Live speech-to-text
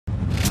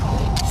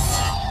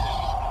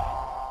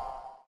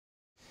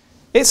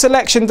It's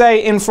election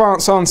day in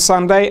France on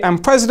Sunday,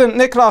 and President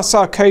Nicolas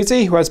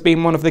Sarkozy, who has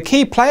been one of the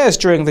key players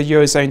during the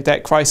Eurozone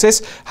debt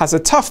crisis, has a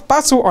tough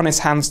battle on his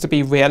hands to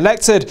be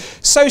re-elected.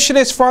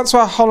 Socialist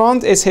Francois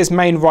Hollande is his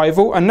main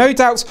rival, and no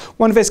doubt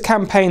one of his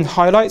campaign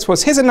highlights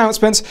was his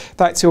announcement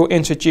that he will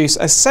introduce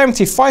a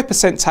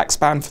 75% tax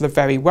ban for the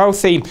very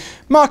wealthy.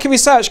 Market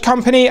research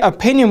company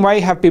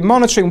OpinionWay have been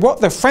monitoring what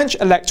the French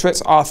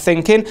electorates are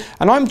thinking,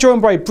 and I'm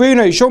joined by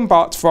Bruno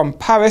Jeanbart from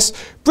Paris.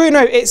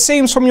 Bruno, it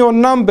seems from your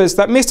numbers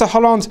that Mr.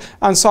 Hollande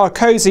and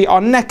Sarkozy are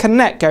neck and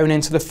neck going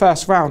into the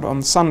first round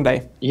on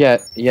Sunday. Yeah.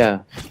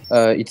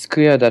 It's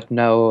clear that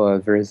now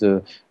there is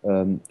a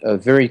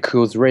very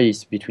close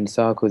race between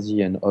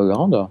Sarkozy and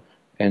Hollande,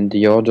 and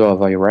the order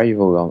of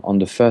arrival on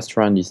the first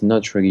round is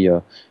not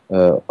really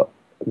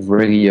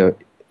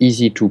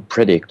easy to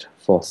predict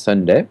for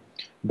Sunday.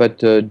 But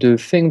the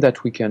thing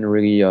that we can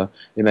really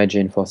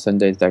imagine for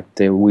Sunday is that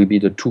there will be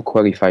the two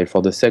qualified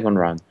for the second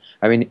round.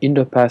 I mean, in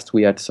the past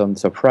we had some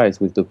surprise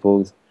with the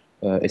polls,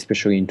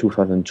 especially in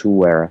 2002,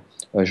 where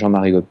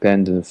Jean-Marie Le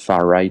Pen, the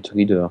far-right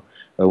leader,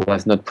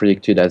 was not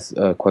predicted as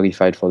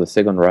qualified for the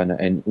second round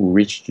and who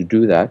reached to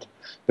do that.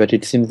 But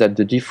it seems that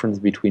the difference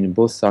between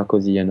both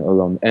Sarkozy and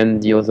Hollande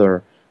and the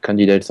other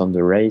candidates on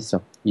the race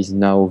is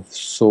now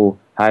so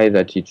high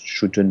that it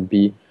shouldn't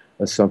be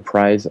a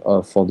surprise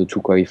for the two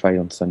qualified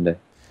on Sunday.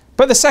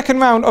 But the second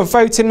round of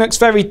voting looks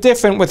very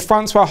different, with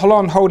Francois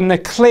Hollande holding a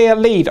clear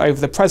lead over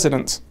the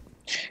president.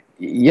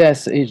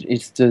 Yes,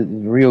 it's the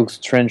real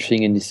strange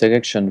thing in this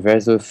election.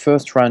 There's a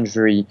first round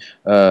very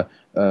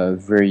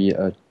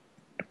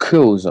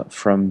close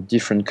from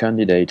different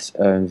candidates.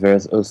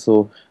 There's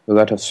also a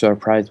lot of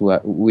surprise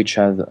which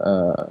has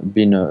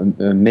been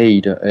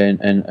made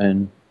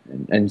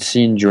and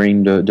seen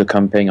during the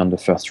campaign on the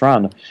first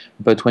round.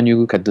 But when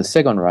you look at the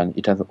second round,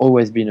 it has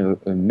always been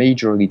a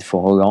major lead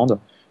for Hollande,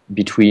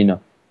 between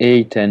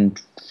 8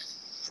 and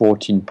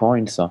 14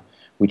 points,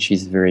 which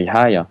is very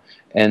high.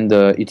 And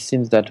it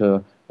seems that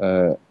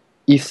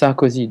if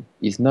Sarkozy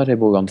is not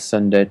able on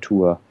Sunday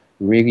to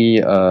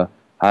really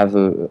have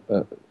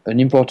an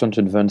important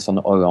advance on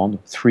Hollande,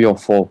 3 or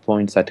 4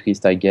 points at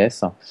least, I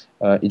guess,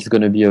 it's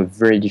going to be a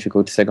very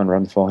difficult second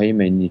round for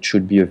him, and it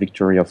should be a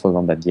victory of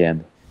Hollande at the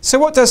end. So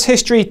what does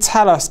history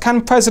tell us?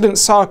 Can President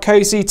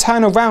Sarkozy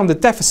turn around the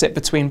deficit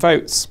between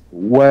votes?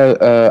 Well,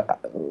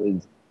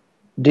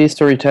 the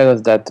history tells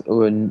us that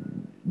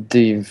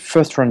the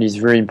first round is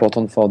very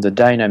important for the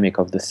dynamic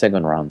of the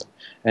second round.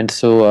 And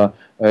so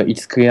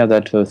it's clear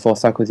that for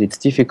Sarkozy it's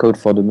difficult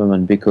for the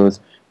moment,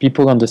 because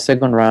people on the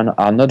second round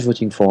are not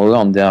voting for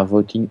Hollande, they are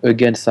voting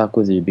against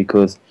Sarkozy,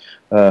 because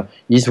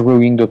he's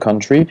ruling the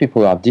country,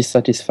 people are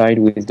dissatisfied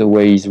with the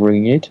way he's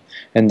ruling it,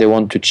 and they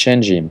want to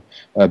change him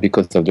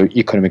because of the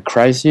economic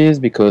crisis,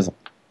 because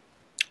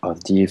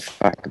of the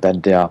fact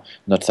that they are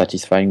not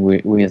satisfied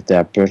with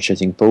their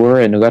purchasing power,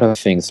 and a lot of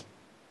things.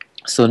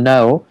 So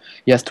now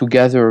he has to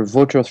gather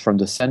voters from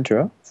the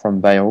center,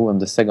 from Bayrou on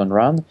the second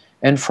round,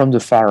 and from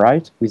the far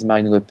right, with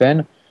Marine Le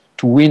Pen,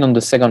 to win on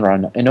the second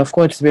round. And of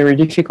course it's very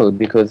difficult,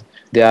 because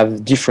they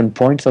have different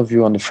points of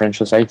view on the French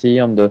society,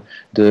 on the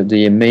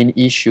main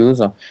issues,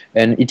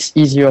 and it's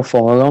easier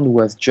for Hollande, who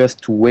has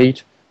just to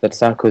wait that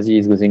Sarkozy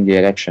is losing the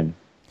election.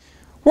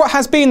 What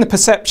has been the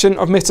perception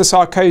of Mr.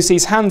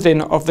 Sarkozy's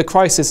handling of the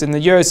crisis in the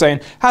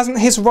Eurozone? Hasn't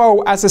his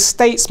role as a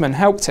statesman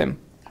helped him?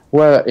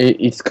 Well,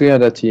 it's clear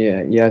that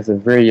he has a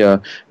very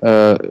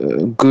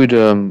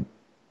good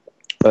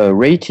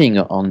rating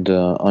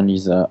on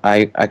his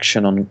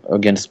action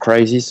against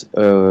crisis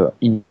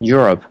in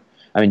Europe.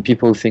 I mean,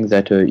 people think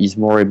that he's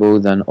more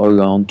able than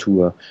Hollande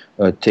to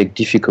take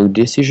difficult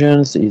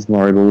decisions. He's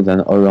more able than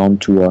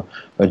Hollande to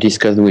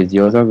discuss with the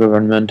other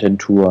government and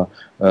to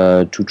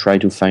try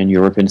to find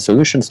European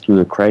solutions to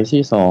the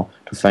crisis, or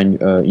to find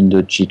in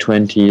the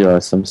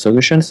G20 some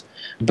solutions.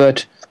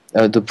 But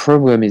the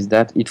problem is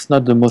that it's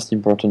not the most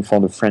important for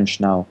the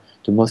French now.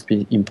 The most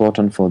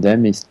important for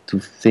them is to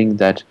think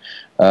that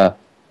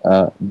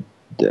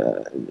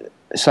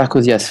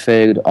Sarkozy has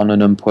failed on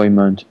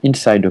unemployment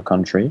inside the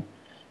country,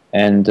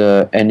 and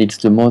it's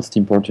the most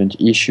important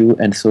issue,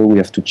 and so we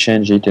have to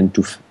change it and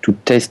to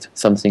test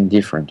something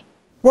different.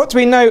 What do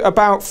we know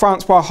about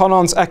Francois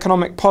Hollande's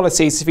economic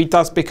policies if he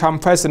does become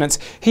president?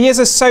 He is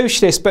a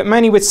socialist, but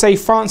many would say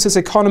France's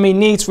economy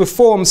needs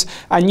reforms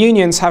and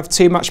unions have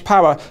too much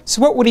power.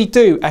 So what would he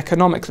do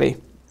economically?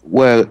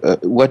 Well,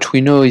 what we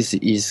know is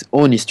his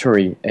own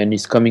history, and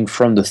he's coming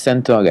from the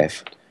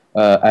center-left.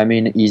 I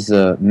mean, his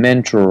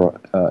mentor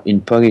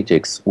in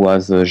politics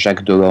was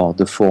Jacques Delors,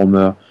 the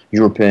former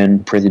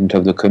European President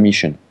of the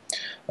Commission.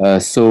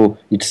 So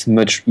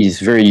he's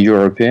very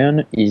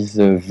European. He's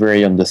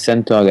very on the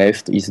center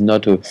left. He's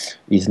not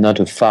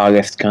a far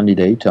left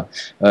candidate.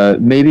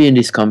 Maybe in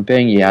this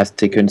campaign he has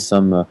taken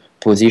some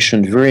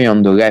position very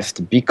on the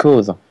left,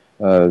 because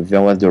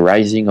there was the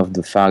rising of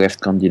the far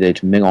left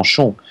candidate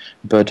Mélenchon.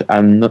 But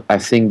I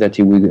think that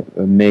he will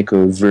make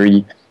a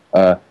very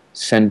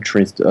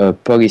centrist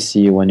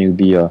policy when he'll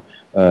be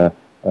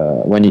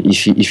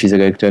if he's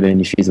elected and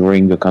if he's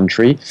running the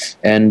country.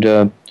 And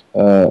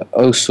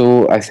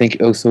Also, I think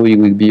also he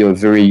will be a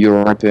very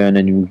European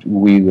and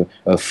will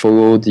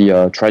follow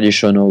the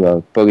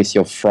traditional policy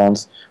of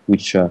France,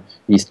 which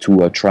is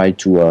to try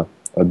to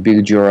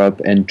build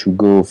Europe and to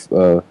go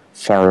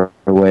far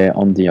away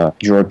on the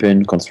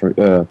European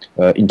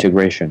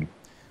integration.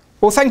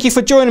 Well, thank you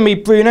for joining me,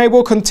 Bruno.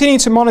 We'll continue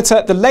to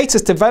monitor the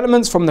latest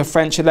developments from the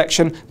French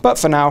election, but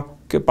for now,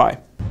 goodbye.